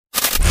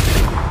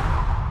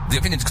The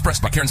opinions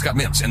expressed by Karen Scott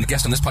Mims and the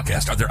guests on this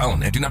podcast are their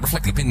own and do not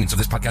reflect the opinions of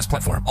this podcast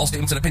platform. All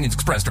statements and opinions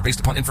expressed are based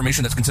upon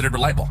information that's considered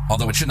reliable,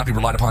 although it should not be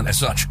relied upon as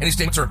such. Any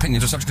statements or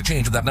opinions are subject to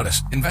change without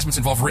notice. Investments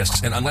involve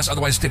risks and, unless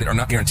otherwise stated, are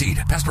not guaranteed.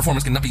 Past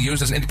performance cannot be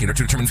used as an indicator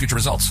to determine future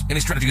results.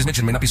 Any strategies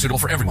mentioned may not be suitable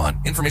for everyone.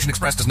 Information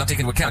expressed does not take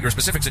into account your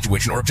specific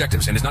situation or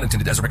objectives and is not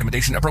intended as a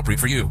recommendation appropriate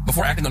for you.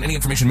 Before acting on any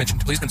information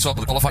mentioned, please consult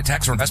with a qualified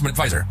tax or investment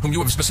advisor whom you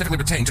have specifically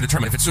retained to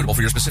determine if it's suitable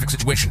for your specific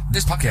situation.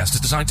 This podcast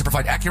is designed to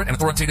provide accurate and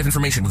authoritative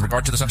information with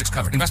regard to the subjects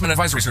covered. Investment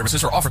advisory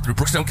services are offered through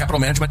Brookstone Capital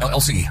Management,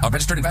 LLC, a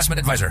registered investment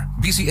advisor.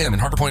 BCM and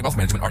Harbor Point Wealth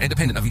Management are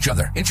independent of each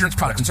other. Insurance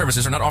products and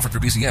services are not offered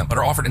through BCM, but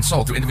are offered and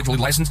sold through individually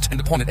licensed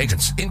and appointed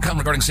agents. Income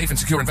regarding safe and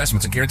secure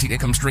investments and guaranteed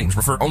income streams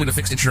refer only to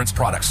fixed insurance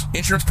products.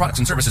 Insurance products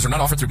and services are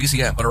not offered through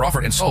BCM, but are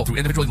offered and sold through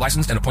individually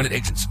licensed and appointed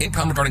agents.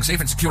 Income regarding safe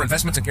and secure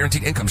investments and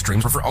guaranteed income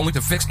streams refer only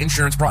to fixed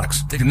insurance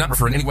products. They do not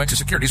refer in any way to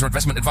securities or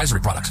investment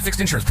advisory products. Fixed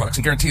insurance products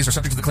and guarantees are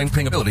subject to the claims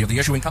paying ability of the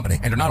issuing company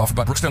and are not offered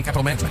by Brookstone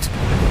Capital Management.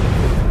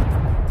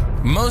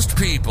 Most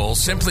people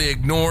simply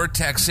ignore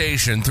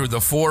taxation through the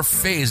 4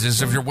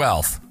 phases of your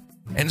wealth.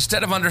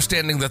 Instead of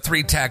understanding the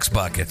 3 tax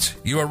buckets,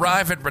 you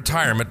arrive at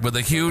retirement with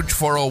a huge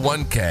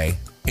 401k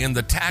in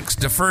the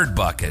tax-deferred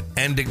bucket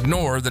and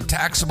ignore the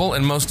taxable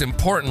and, most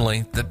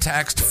importantly, the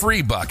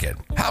tax-free bucket.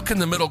 How can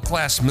the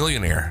middle-class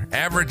millionaire,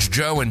 average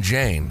Joe and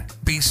Jane,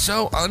 be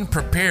so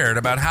unprepared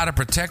about how to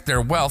protect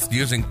their wealth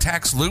using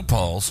tax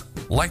loopholes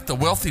like the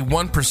wealthy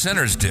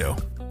 1%ers do?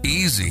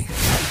 Easy.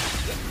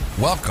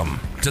 Welcome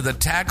to the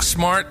Tax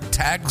Smart,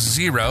 Tax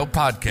Zero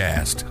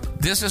podcast.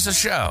 This is a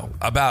show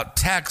about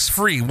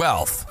tax-free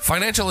wealth.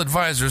 Financial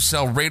advisors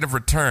sell rate of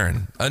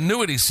return.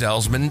 Annuity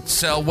salesmen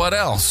sell what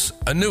else?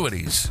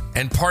 Annuities.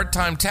 And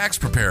part-time tax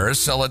preparers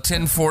sell a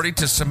 1040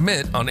 to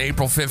submit on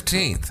April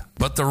 15th.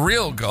 But the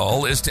real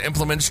goal is to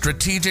implement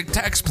strategic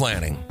tax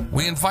planning.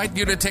 We invite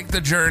you to take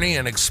the journey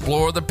and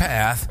explore the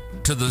path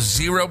to the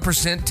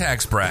 0%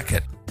 tax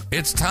bracket.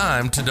 It's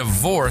time to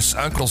divorce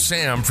Uncle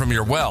Sam from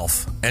your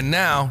wealth. And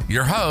now,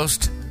 your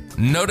host,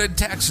 noted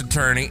tax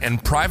attorney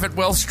and private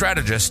wealth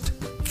strategist,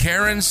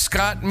 Karen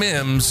Scott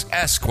Mims,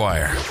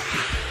 Esquire.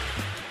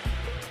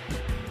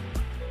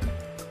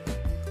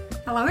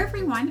 Hello,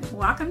 everyone.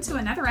 Welcome to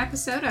another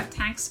episode of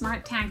Tax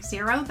Smart, Tax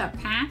Zero, the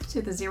path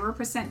to the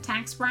 0%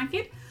 tax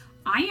bracket.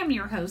 I am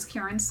your host,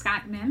 Karen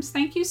Scott Mims.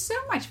 Thank you so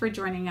much for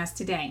joining us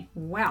today.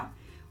 Well,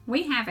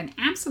 we have an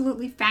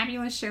absolutely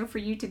fabulous show for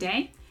you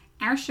today.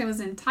 Our show is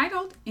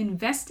entitled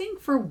Investing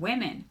for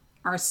Women.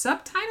 Our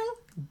subtitle,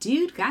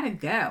 Dude Gotta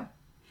Go.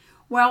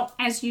 Well,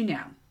 as you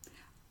know,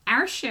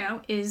 our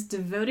show is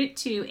devoted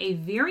to a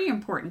very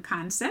important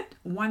concept,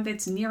 one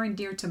that's near and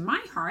dear to my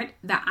heart,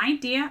 the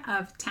idea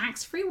of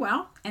tax-free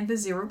wealth and the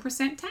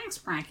 0% tax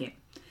bracket.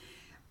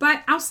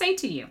 But I'll say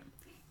to you,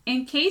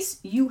 in case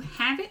you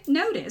haven't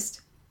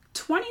noticed,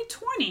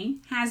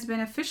 2020 has been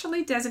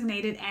officially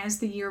designated as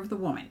the Year of the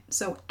Woman.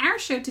 So our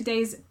show today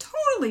is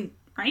totally,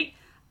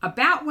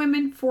 about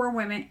women, for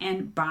women,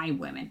 and by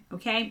women,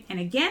 okay? And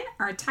again,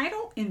 our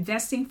title,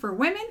 Investing for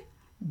Women,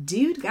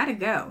 Dude Gotta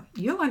Go.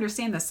 You'll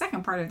understand the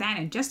second part of that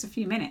in just a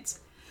few minutes.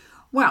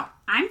 Well,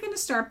 I'm going to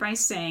start by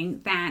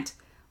saying that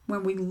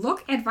when we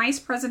look at Vice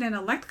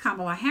President-elect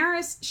Kamala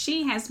Harris,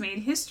 she has made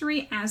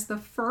history as the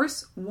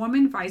first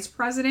woman vice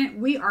president.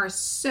 We are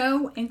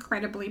so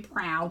incredibly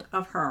proud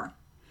of her.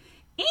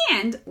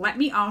 And let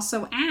me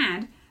also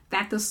add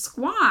that the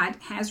squad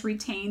has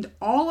retained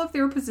all of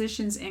their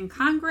positions in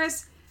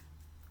Congress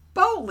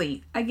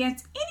boldly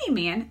against any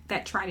man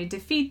that tried to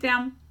defeat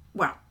them.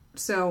 Well,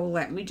 so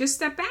let me just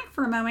step back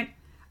for a moment.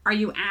 Are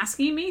you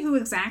asking me who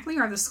exactly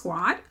are the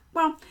squad?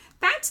 Well,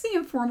 that's the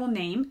informal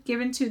name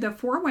given to the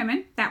 4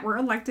 women that were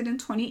elected in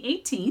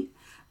 2018.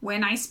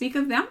 When I speak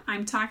of them,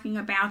 I'm talking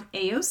about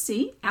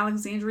AOC,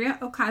 Alexandria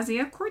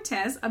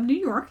Ocasio-Cortez of New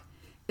York,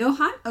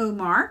 Ilhan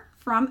Omar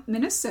from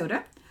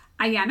Minnesota,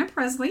 Ayanna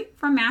Pressley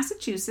from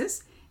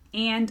Massachusetts,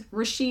 and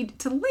Rashid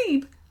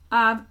Tlaib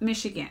of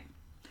Michigan.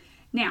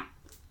 Now,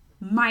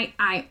 might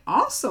I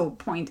also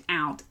point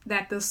out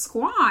that the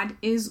squad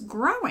is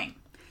growing.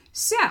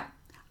 So,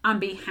 on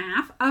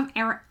behalf of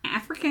our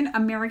African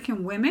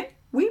American women,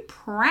 we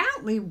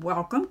proudly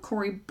welcome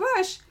Cori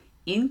Bush,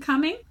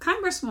 incoming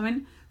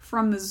Congresswoman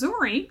from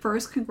Missouri,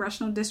 1st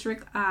Congressional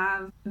District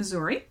of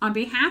Missouri. On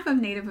behalf of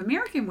Native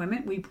American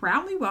women, we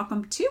proudly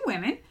welcome 2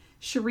 women,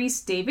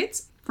 Sharice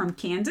Davids from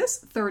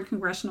Kansas, 3rd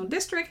Congressional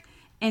District,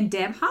 and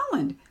Deb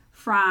Haaland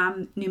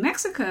from New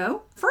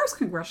Mexico, 1st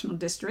Congressional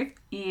District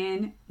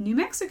in New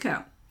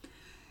Mexico.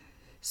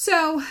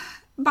 So,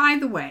 by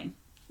the way,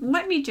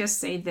 let me just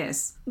say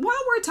this. While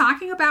we're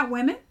talking about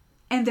women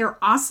and their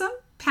awesome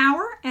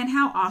power and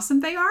how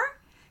awesome they are,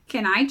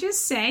 can I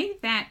just say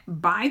that,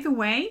 by the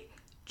way,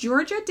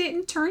 Georgia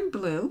didn't turn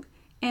blue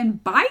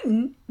and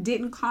Biden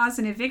didn't cause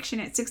an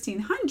eviction at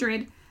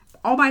 1600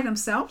 all by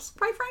themselves,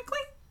 quite frankly.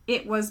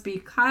 It was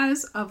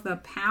because of the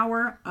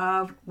power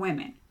of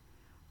women.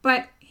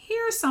 But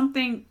here's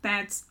something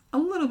that's a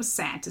little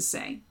sad to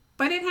say,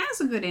 but it has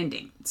a good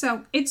ending.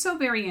 So it's so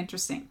very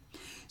interesting.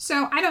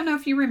 So I don't know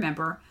if you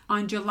remember,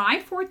 on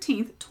July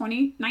 14th,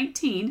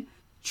 2019,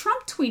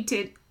 Trump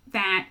tweeted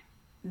that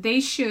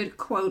they should,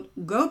 quote,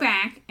 go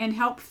back and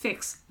help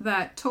fix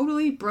the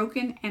totally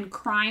broken and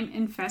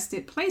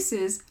crime-infested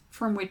places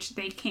from which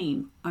they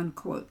came,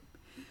 unquote.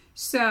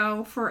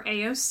 So for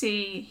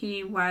AOC,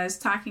 he was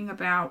talking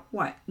about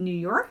what? New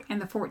York and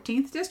the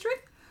 14th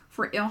District.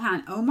 For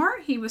Ilhan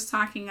Omar, he was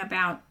talking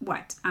about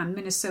what?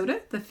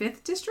 Minnesota, the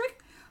 5th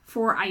District.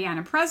 For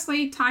Ayanna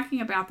Pressley, talking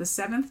about the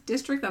 7th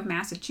District of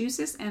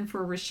Massachusetts. And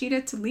for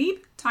Rashida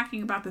Tlaib,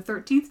 talking about the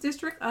 13th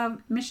District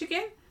of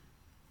Michigan.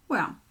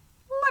 Well,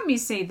 let me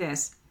say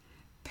this.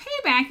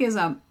 Payback is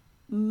a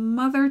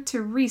Mother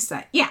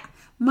Teresa. Yeah,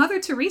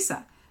 Mother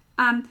Teresa.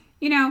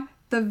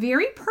 The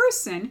very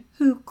person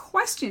who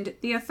questioned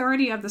the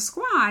authority of the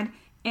squad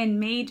and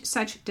made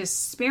such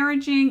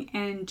disparaging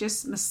and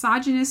just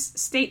misogynist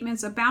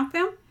statements about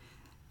them,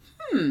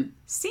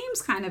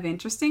 seems kind of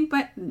interesting.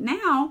 But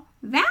now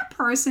that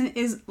person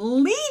is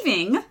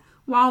leaving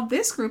while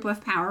this group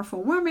of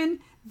powerful women,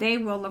 they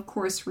will, of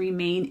course,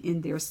 remain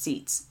in their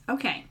seats.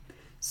 Okay,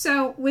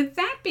 so with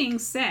that being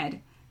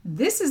said,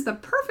 this is the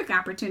perfect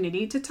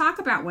opportunity to talk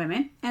about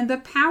women and the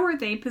power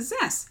they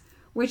possess,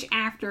 which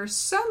after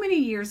so many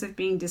years of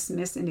being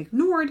dismissed and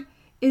ignored,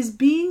 is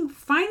being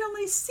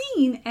finally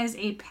seen as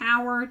a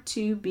power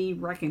to be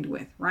reckoned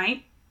with,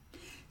 right?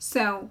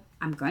 So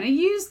I'm going to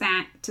use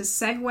that to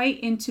segue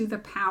into the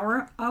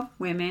power of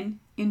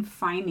women in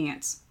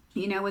finance.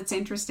 It's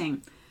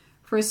interesting.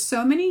 For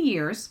so many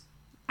years,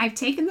 I've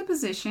taken the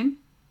position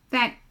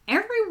that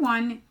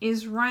everyone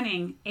is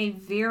running a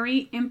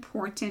very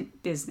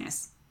important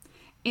business.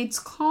 It's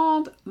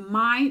called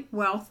My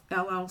Wealth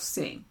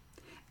LLC.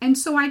 And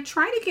so I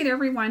try to get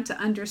everyone to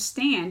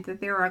understand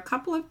that there are a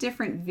couple of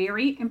different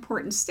very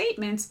important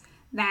statements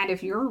that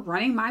if you're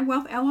running My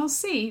Wealth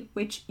LLC,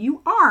 which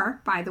you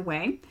are, by the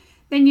way,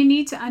 then you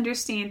need to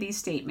understand these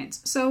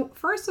statements. So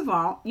first of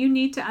all, you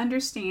need to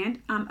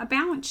understand a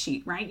balance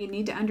sheet, right? You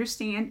need to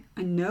understand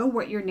and know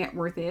what your net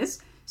worth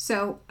is.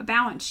 So a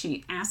balance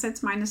sheet,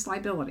 assets minus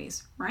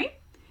liabilities, right?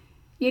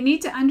 You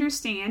need to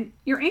understand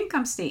your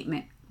income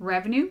statement,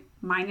 revenue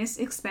minus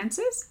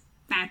expenses.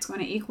 That's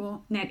going to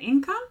equal net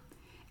income.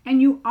 And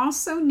you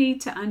also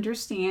need to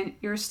understand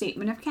your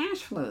statement of cash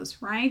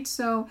flows, right?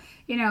 So,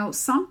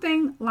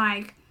 something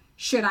like,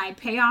 should I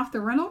pay off the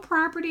rental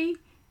property?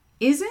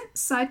 Isn't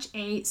such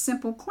a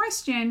simple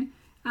question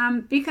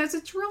because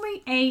it's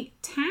really a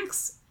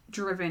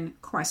tax-driven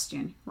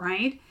question,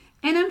 right?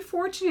 And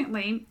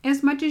unfortunately,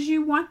 as much as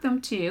you want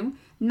them to,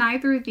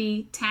 neither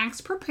the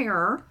tax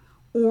preparer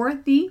or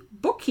the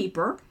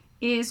bookkeeper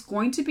is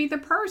going to be the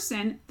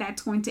person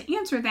that's going to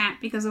answer that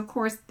because, of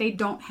course, they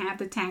don't have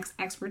the tax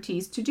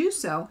expertise to do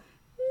so.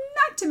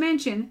 Not to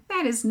mention,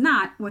 that is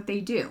not what they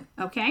do,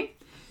 okay?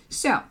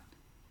 So,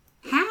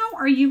 how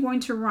are you going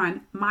to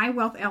run My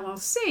Wealth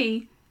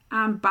LLC?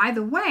 By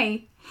the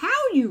way,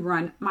 how you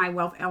run My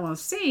Wealth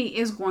LLC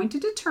is going to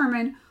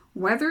determine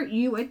whether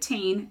you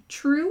attain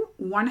true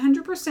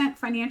 100%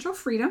 financial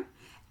freedom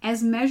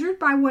as measured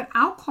by what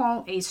I'll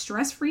call a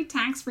stress-free,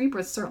 tax-free,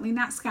 but certainly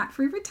not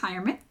scot-free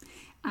retirement.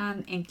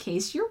 In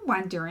case you're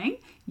wondering,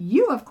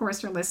 you, of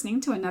course, are listening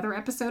to another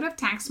episode of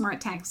Tax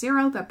Smart Tax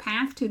Zero, the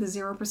path to the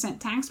 0%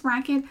 tax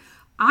bracket.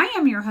 I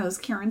am your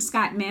host, Karen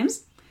Scott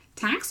Mims,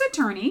 tax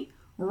attorney,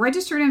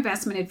 registered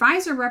investment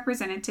advisor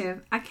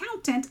representative,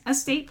 accountant,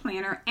 estate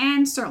planner,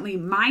 and certainly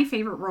my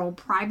favorite role,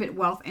 private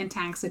wealth and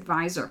tax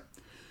advisor.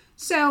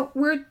 So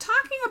we're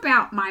talking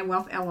about My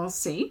Wealth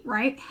LLC,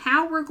 right?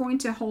 How we're going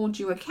to hold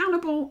you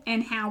accountable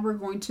and how we're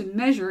going to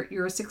measure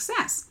your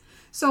success.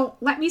 So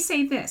let me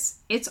say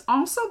this. It's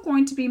also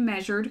going to be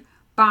measured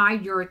by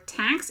your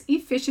tax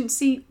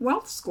efficiency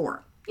wealth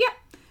score. Yep.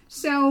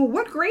 So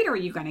what grade are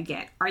you going to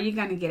get? Are you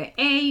going to get an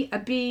A, a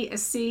B, a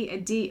C, a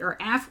D, or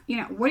F?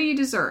 What do you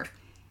deserve?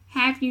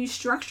 Have you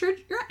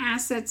structured your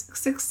assets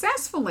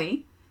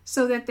successfully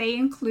so that they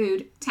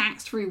include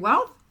tax-free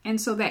wealth and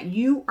so that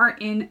you are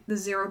in the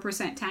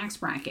 0% tax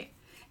bracket?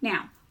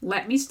 Now,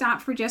 let me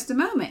stop for just a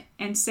moment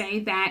and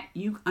say that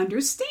you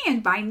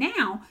understand by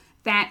now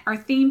that our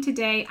theme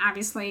today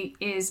obviously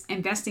is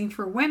investing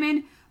for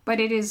women, but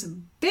it is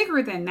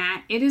bigger than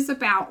that. It is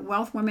about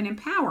Wealth Women in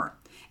Power.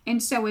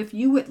 And so if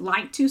you would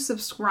like to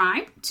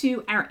subscribe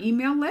to our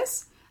email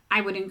list,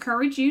 I would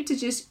encourage you to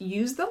just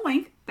use the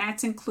link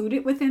that's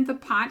included within the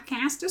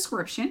podcast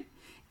description.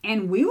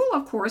 And we will,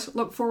 of course,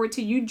 look forward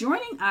to you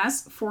joining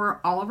us for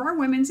all of our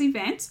women's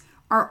events,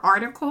 our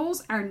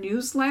articles, our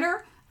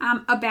newsletter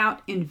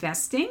about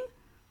investing,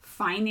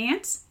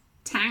 finance,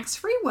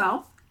 tax-free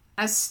wealth,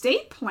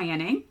 estate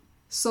planning,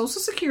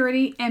 Social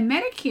Security, and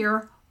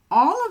Medicare,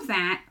 all of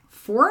that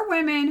for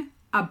women,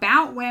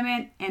 about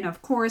women, and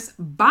of course,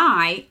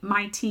 by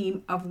my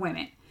team of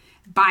women.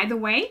 By the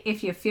way,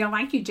 if you feel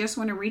like you just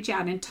want to reach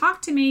out and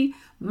talk to me,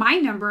 my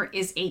number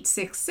is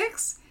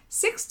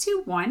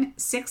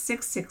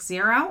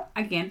 866-621-6660.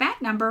 Again,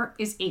 that number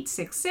is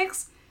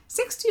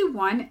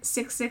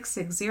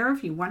 866-621-6660.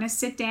 If you want to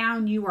sit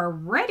down, you are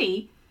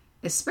ready,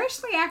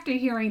 especially after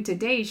hearing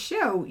today's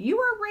show, you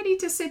are ready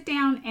to sit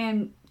down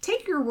and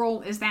take your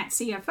role as that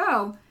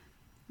CFO,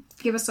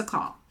 give us a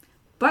call.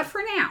 But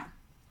for now,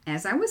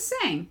 as I was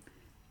saying,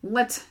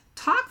 let's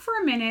talk for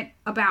a minute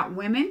about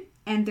women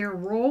and their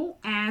role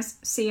as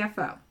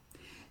CFO.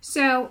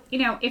 So,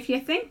 if you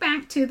think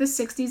back to the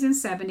 60s and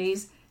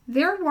 70s,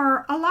 there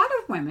were a lot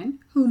of women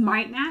who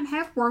might not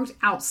have worked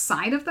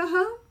outside of the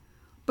home,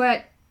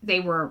 but they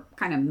were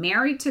kind of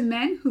married to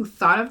men who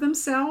thought of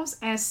themselves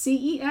as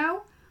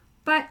CEO.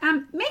 But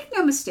make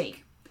no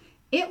mistake,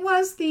 it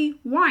was the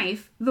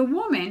wife, the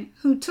woman,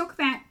 who took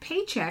that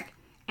paycheck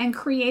and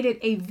created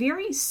a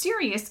very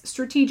serious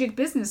strategic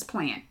business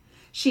plan.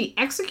 She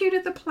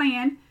executed the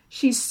plan,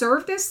 she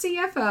served as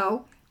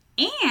CFO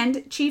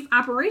and Chief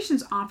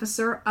Operations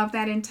Officer of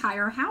that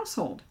entire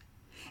household.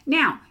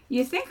 Now,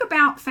 you think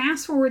about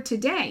fast forward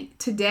today.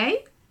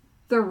 Today,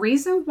 the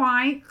reason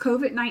why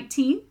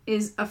COVID-19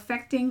 is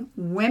affecting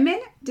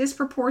women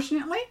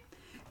disproportionately,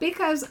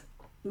 because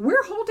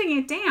we're holding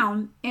it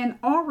down in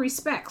all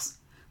respects.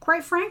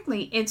 Quite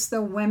frankly, it's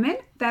the women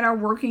that are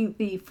working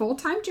the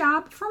full-time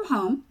job from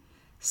home,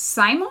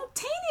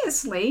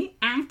 simultaneously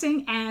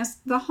acting as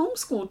the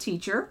homeschool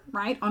teacher,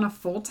 right, on a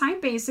full-time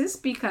basis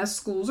because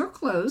schools are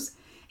closed,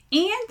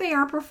 and they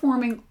are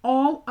performing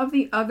all of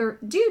the other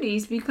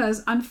duties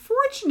because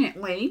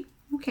unfortunately,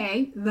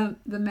 okay, the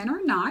men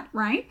are not,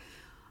 right?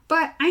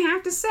 But I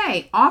have to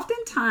say,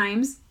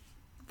 oftentimes,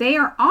 they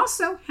are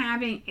also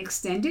having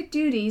extended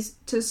duties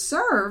to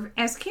serve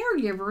as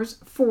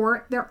caregivers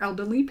for their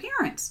elderly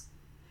parents.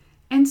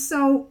 And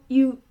so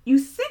you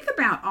think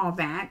about all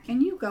that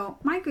and you go,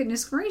 my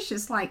goodness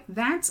gracious, like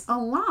that's a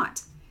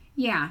lot.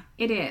 Yeah,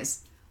 it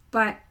is.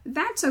 But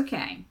that's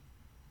okay.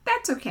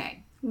 That's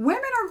okay.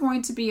 Women are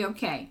going to be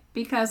okay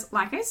because,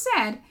 like I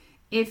said,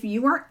 if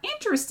you are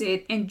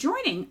interested in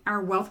joining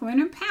our Wealth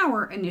Women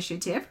Empower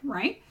initiative,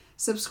 right?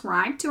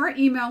 Subscribe to our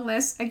email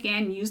list.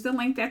 Again, use the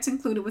link that's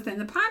included within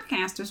the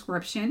podcast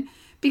description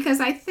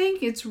because I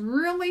think it's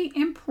really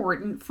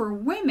important for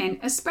women,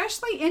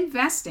 especially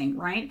investing,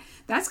 right?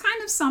 That's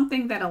kind of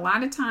something that a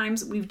lot of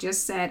times we've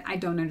just said, I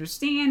don't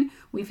understand.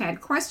 We've had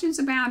questions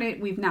about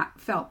it. We've not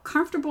felt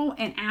comfortable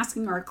in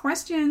asking our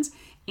questions.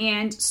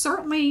 And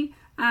certainly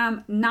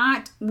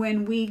not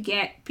when we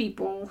get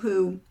people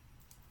who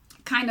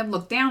kind of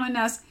look down on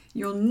us.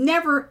 You'll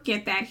never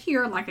get that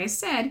here. Like I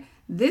said,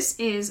 this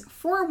is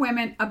for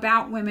women,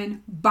 about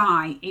women,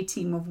 by a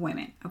team of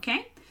women,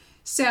 okay?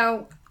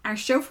 So our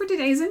show for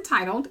today is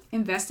entitled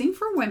Investing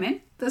for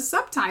Women. The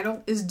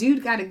subtitle is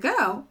Dude Gotta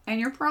Go, and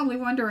you're probably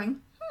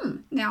wondering,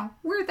 now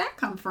where'd that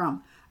come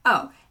from?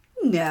 Oh,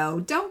 no,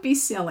 don't be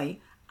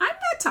silly. I'm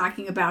not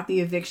talking about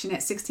the eviction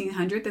at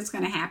 1600 that's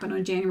going to happen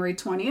on January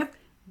 20th.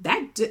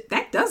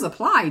 That does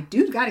apply.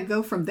 Dude gotta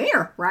go from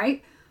there,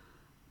 right?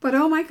 But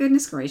oh my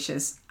goodness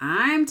gracious,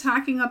 I'm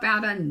talking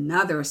about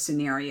another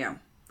scenario.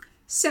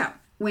 So,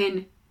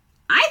 when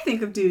I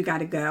think of dude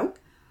gotta go,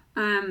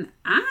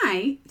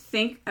 I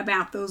think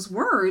about those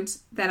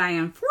words that I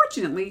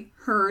unfortunately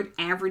heard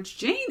Average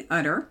Jane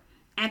utter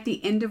at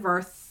the end of our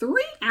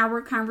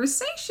 3-hour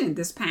conversation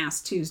this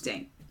past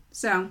Tuesday.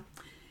 So,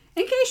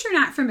 in case you're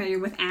not familiar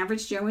with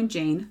Average Joe and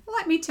Jane,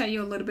 let me tell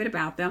you a little bit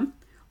about them.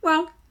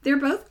 Well, they're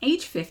both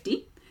age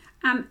 50.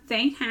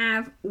 They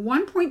have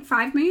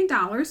 $1.5 million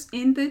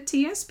in the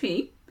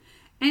TSP.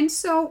 And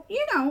so,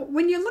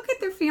 when you look at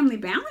their family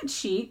balance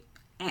sheet,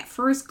 at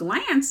first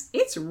glance,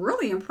 it's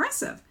really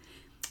impressive.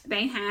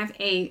 They have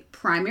a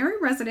primary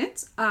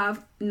residence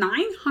of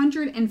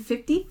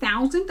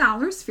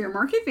 $950,000 fair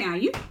market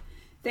value.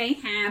 They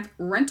have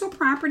rental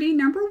property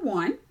number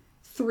 1,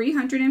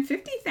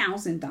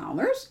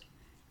 $350,000.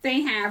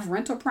 They have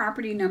rental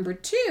property number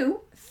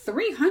 2,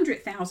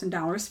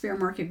 $300,000 fair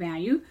market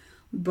value.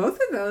 Both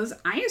of those,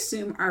 I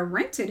assume, are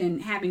rented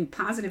and having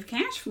positive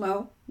cash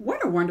flow.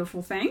 What a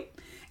wonderful thing.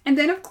 And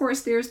then, of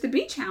course, there's the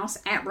beach house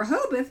at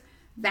Rehoboth.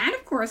 That,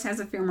 of course, has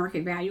a fair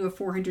market value of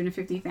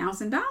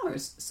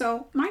 $450,000.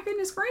 So, my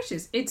goodness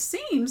gracious, it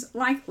seems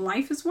like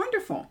life is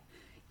wonderful.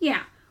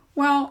 Yeah,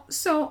 well,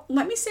 so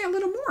let me say a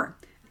little more.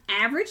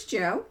 Average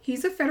Joe,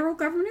 he's a federal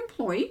government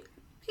employee.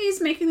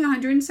 He's making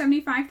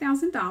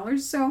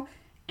 $175,000. So,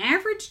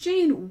 Average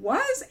Jane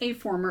was a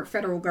former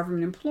federal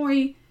government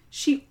employee.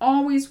 She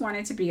always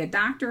wanted to be a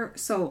doctor.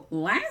 So,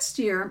 last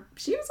year,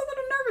 she was a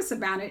little nervous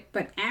about it,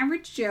 but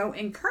Average Joe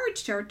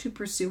encouraged her to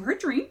pursue her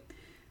dream,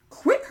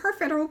 quit her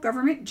federal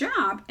government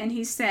job, and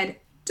he said,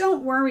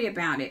 don't worry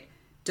about it.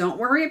 Don't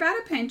worry about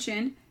a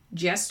pension.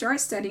 Just start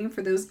studying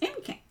for those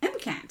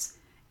MCATs.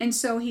 And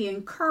so he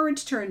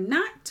encouraged her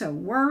not to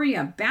worry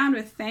about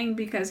a thing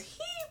because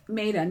he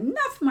made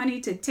enough money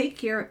to take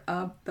care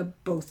of the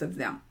both of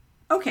them.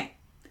 Okay,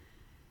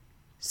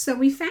 so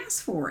we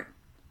fast forward.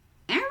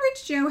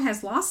 Average Joe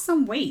has lost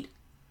some weight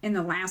in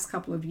the last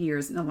couple of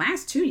years, in the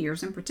last 2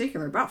 years in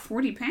particular, about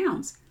 40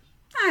 pounds.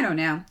 I don't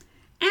know.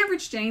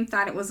 Average Jane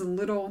thought it was a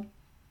little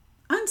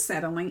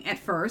unsettling at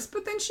first,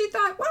 but then she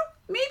thought, well,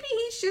 maybe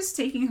he's just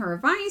taking her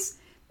advice.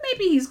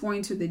 Maybe he's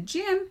going to the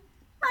gym,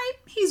 right?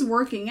 He's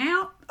working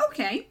out.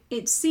 Okay,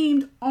 it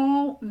seemed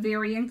all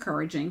very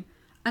encouraging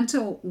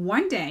until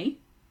one day,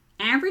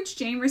 Average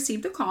Jane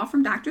received a call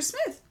from Dr.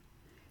 Smith.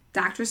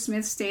 Dr.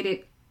 Smith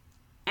stated,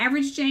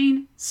 Average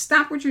Jane,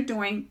 stop what you're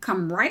doing.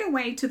 Come right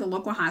away to the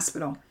local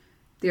hospital.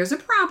 There's a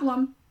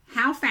problem.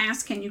 How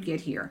fast can you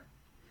get here?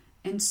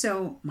 And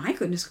so, my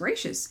goodness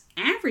gracious,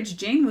 Average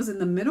Jane was in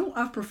the middle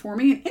of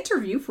performing an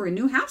interview for a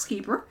new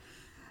housekeeper.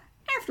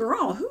 After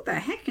all, who the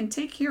heck can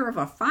take care of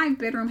a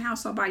 5-bedroom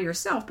house all by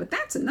yourself? But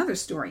that's another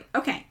story.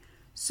 Okay,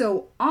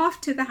 so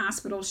off to the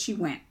hospital she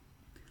went.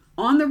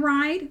 On the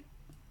ride,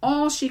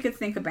 all she could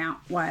think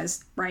about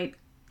was, right,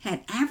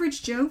 had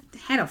Average Joe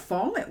had a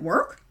fall at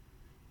work?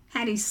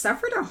 Had he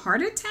suffered a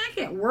heart attack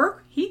at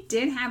work? He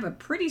did have a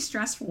pretty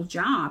stressful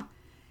job.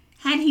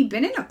 Had he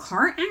been in a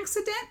car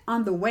accident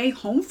on the way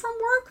home from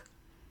work?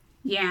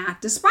 Yeah,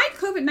 despite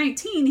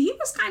COVID-19, he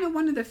was kind of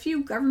one of the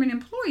few government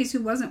employees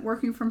who wasn't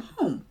working from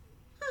home.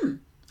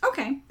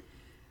 Okay.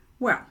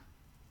 Well,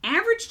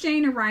 Average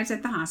Jane arrives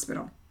at the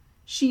hospital.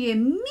 She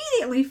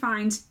immediately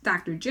finds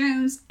Dr.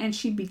 Jones and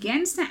she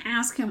begins to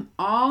ask him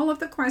all of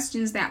the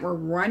questions that were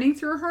running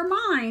through her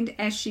mind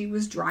as she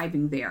was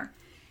driving there.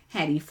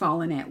 Had he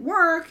fallen at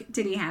work?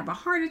 Did he have a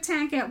heart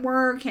attack at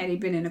work? Had he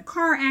been in a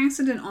car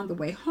accident on the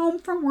way home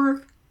from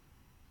work?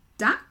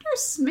 Dr.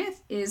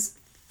 Smith is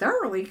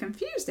thoroughly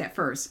confused at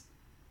first.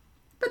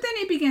 But then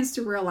he begins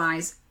to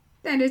realize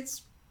that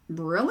it's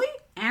really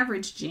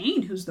Average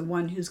Jane who's the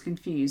one who's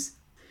confused.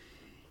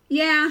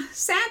 Yeah,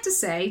 sad to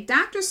say,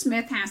 Dr.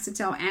 Smith has to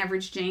tell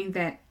Average Jane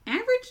that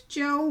Average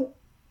Joe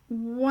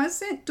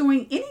wasn't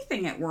doing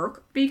anything at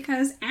work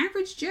because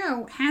Average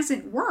Joe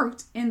hasn't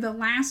worked in the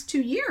last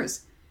 2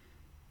 years.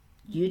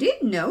 You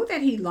didn't know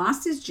that he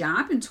lost his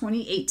job in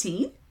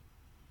 2018?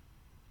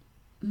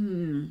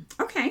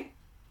 Okay.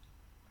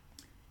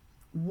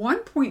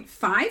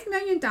 $1.5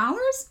 million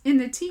in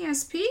the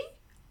TSP?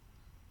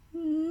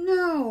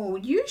 No,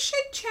 you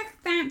should check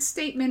that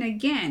statement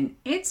again.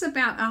 It's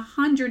about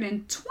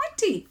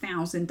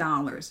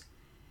 $120,000.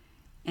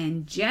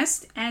 And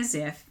just as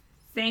if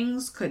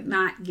things could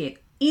not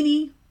get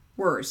any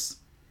worse,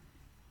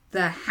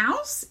 the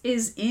house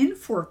is in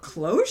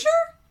foreclosure?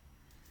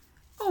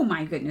 Oh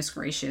my goodness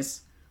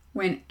gracious.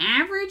 When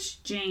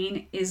Average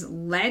Jane is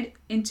led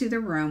into the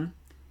room,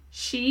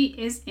 she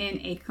is in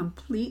a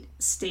complete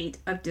state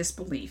of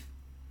disbelief.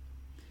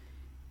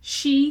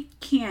 She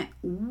can't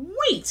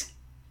wait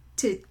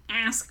to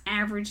ask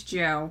Average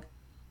Joe,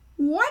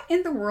 what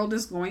in the world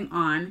is going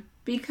on?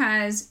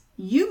 Because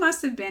you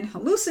must have been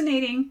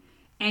hallucinating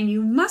and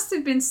you must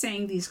have been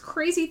saying these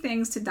crazy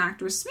things to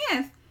Dr.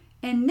 Smith,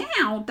 and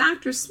now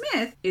Dr.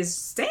 Smith is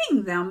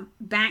saying them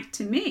back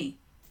to me.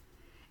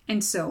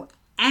 And so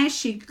as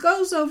she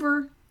goes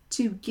over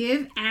to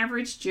give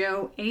Average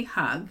Joe a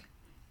hug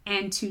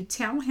and to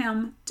tell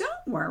him,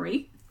 don't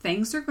worry,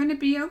 things are going to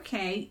be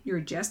okay. You're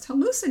just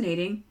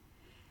hallucinating.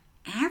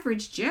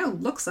 Average Joe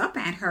looks up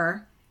at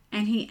her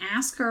and he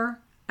asks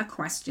her a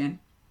question.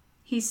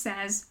 He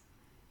says,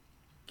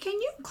 can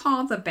you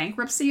call the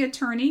bankruptcy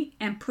attorney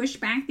and push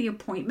back the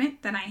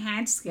appointment that I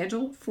had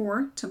scheduled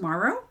for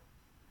tomorrow?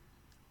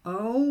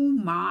 Oh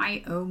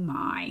my, oh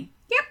my.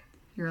 Yep,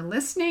 you're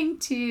listening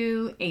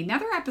to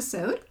another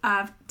episode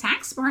of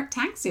Tax Smart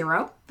Tax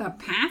Zero, the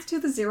path to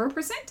the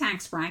 0%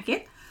 tax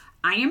bracket.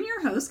 I am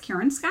your host,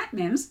 Karen Scott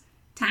Mims,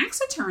 tax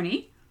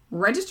attorney,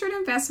 registered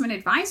investment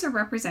advisor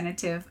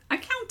representative,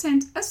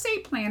 accountant,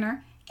 estate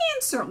planner,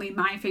 and certainly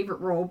my favorite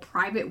role,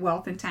 private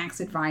wealth and tax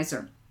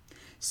advisor.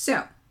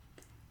 So,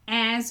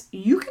 as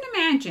you can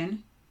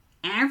imagine,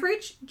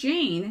 Average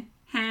Jane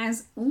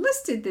has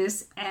listed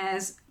this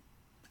as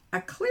a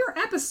clear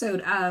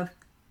episode of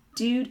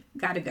Dude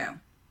Gotta Go.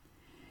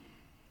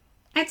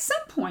 At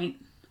some point,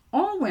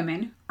 all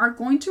women are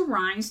going to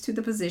rise to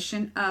the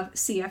position of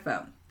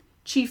CFO.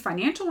 Chief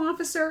Financial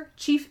Officer,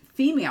 Chief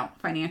Female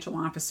Financial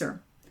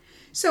Officer.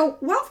 So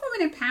Wealth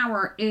Women in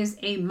Power is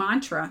a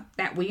mantra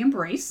that we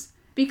embrace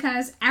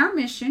because our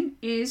mission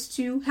is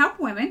to help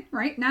women,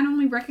 right, not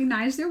only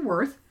recognize their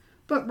worth,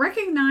 but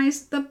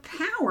recognize the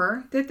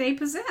power that they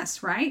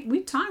possess, right?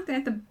 We talked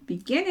at the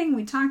beginning,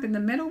 we talked in the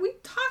middle, we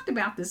talked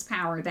about this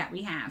power that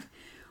we have.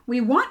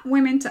 We want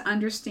women to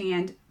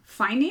understand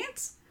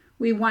finance,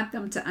 we want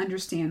them to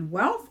understand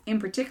wealth, in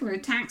particular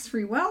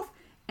tax-free wealth,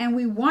 and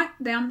we want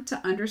them to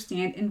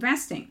understand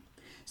investing.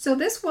 So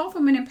this Wealth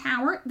Women in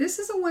Power, this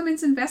is a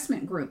women's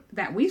investment group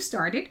that we've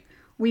started.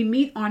 We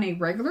meet on a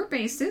regular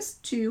basis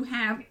to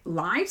have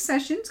live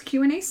sessions,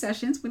 Q&A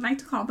sessions. We like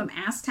to call them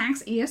Ask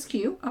Tax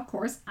ESQ. Of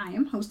course, I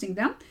am hosting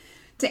them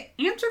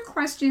to answer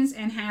questions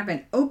and have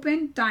an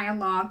open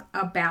dialogue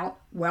about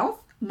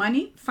wealth,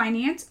 money,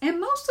 finance,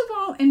 and most of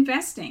all,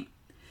 investing.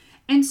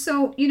 And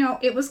so,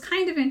 it was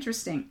kind of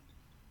interesting.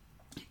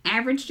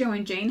 Average Joe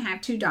and Jane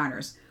have 2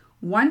 daughters.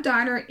 One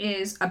daughter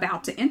is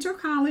about to enter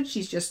college.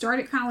 She's just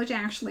started college,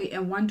 actually,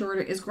 and one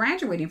daughter is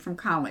graduating from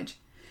college.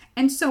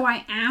 And so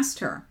I asked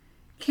her,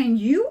 can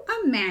you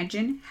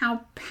imagine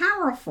how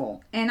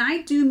powerful, and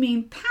I do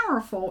mean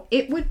powerful,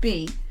 it would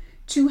be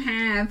to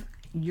have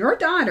your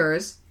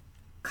daughters,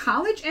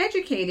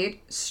 college-educated,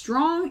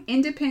 strong,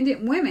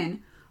 independent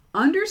women,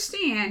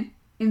 understand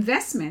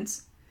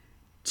investments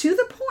to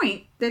the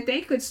point that they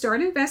could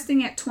start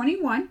investing at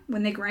 21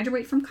 when they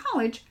graduate from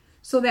college,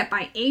 so that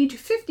by age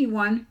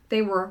 51,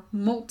 they were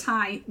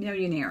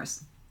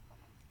multi-millionaires.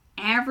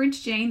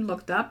 Average Jane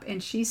looked up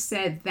and she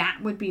said, that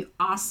would be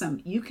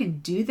awesome. You can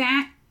do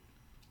that?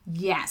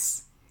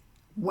 Yes.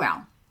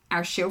 Well,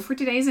 our show for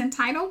today is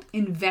entitled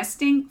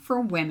Investing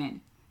for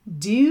Women.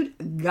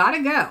 Dude,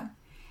 gotta go.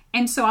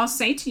 And so I'll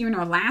say to you in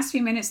our last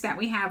few minutes that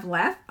we have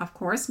left, of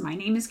course, my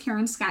name is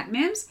Karen Scott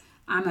Mims.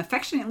 I'm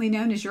affectionately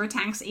known as your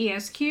Tax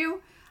ESQ.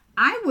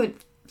 I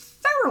would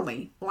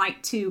thoroughly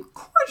like to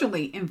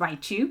cordially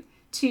invite you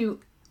to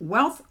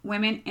Wealth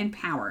Women in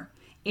Power.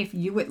 If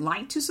you would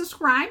like to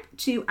subscribe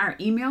to our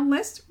email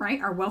list,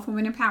 right, our Wealth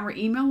Women in Power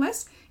email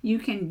list, you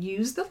can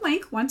use the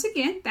link. Once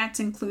again, that's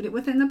included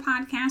within the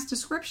podcast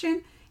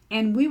description.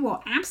 And we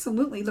will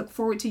absolutely look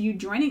forward to you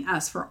joining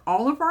us for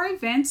all of our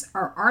events,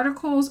 our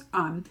articles,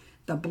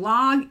 the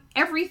blog,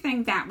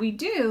 everything that we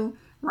do,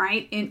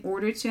 right, in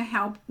order to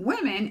help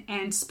women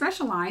and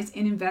specialize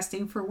in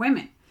investing for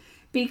women.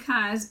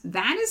 Because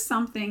that is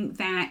something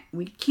that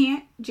we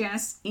can't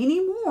just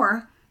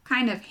anymore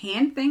kind of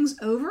hand things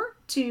over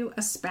to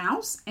a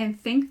spouse and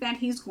think that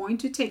he's going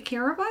to take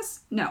care of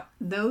us. No,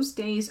 those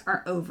days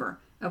are over,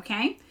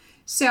 okay?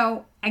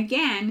 So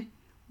again,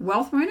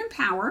 Wealth Women in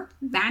Power,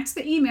 that's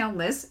the email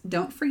list.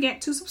 Don't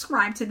forget to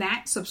subscribe to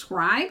that.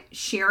 Subscribe,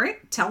 share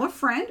it, tell a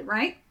friend,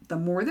 right? The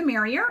more the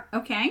merrier,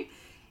 okay?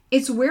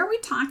 It's where we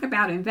talk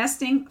about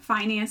investing,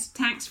 finance,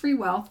 tax-free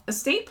wealth,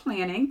 estate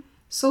planning,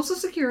 Social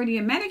Security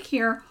and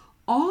Medicare,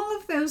 all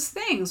of those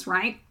things,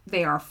 right?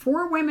 They are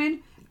for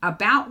women,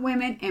 about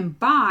women, and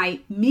by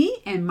me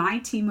and my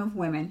team of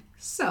women.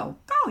 So,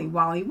 golly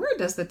Wally, where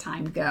does the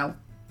time go?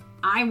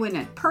 I want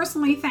to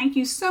personally thank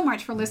you so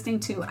much for listening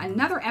to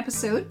another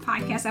episode,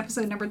 podcast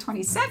episode number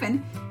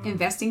 27,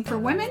 Investing for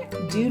Women.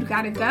 Dude,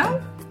 gotta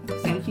go.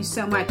 Thank you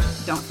so much.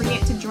 Don't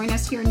forget to join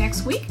us here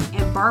next week.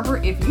 And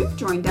Barbara, if you've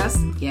joined us,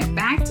 get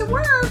back to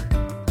work.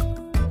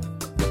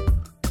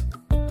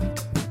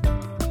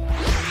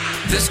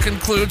 This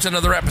concludes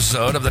another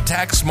episode of the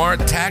Tax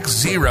Smart Tax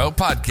Zero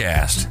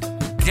podcast.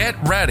 Get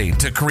ready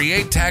to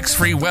create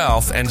tax-free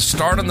wealth and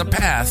start on the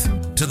path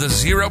to the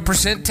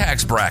 0%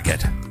 tax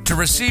bracket. To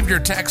receive your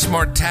Tax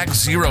Smart Tax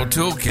Zero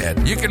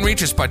toolkit, you can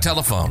reach us by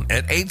telephone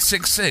at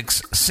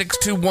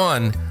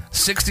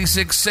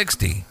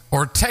 866-621-6660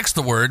 or text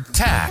the word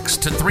TAX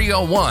to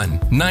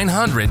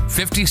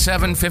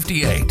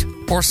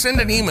 301-900-5758. Or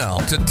send an email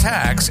to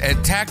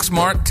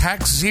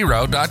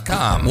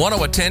tax@taxsmarttaxzero.com. Want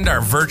to attend our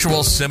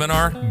virtual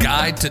seminar,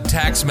 Guide to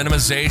Tax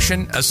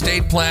Minimization,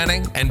 Estate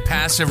Planning, and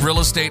Passive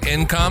Real Estate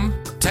Income?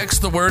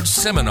 Text the word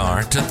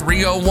seminar to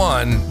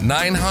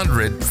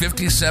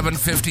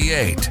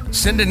 301-900-5758.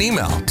 Send an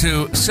email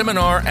to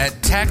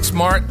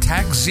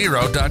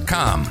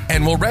seminar@taxsmarttaxzero.com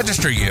and we'll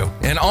register you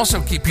and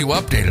also keep you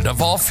updated of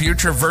all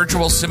future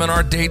virtual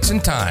seminar dates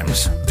and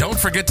times. Don't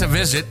forget to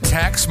visit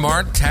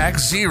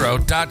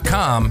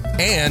taxsmarttaxzero.com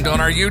and on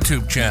our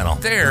YouTube channel.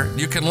 There,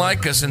 you can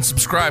like us and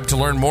subscribe to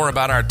learn more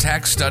about our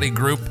tax study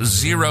group,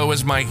 Zero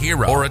is My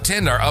Hero, or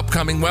attend our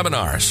upcoming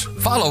webinars.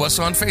 Follow us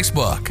on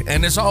Facebook.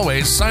 And as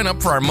always, sign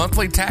up for our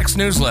monthly tax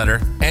newsletter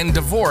and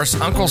divorce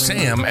Uncle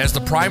Sam as the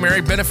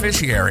primary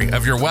beneficiary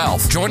of your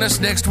wealth. Join us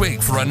next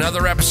week for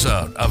another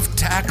episode of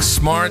Tax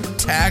Smart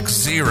Tax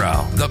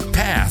Zero, the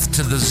path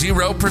to the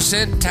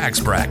 0%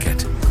 tax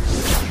bracket.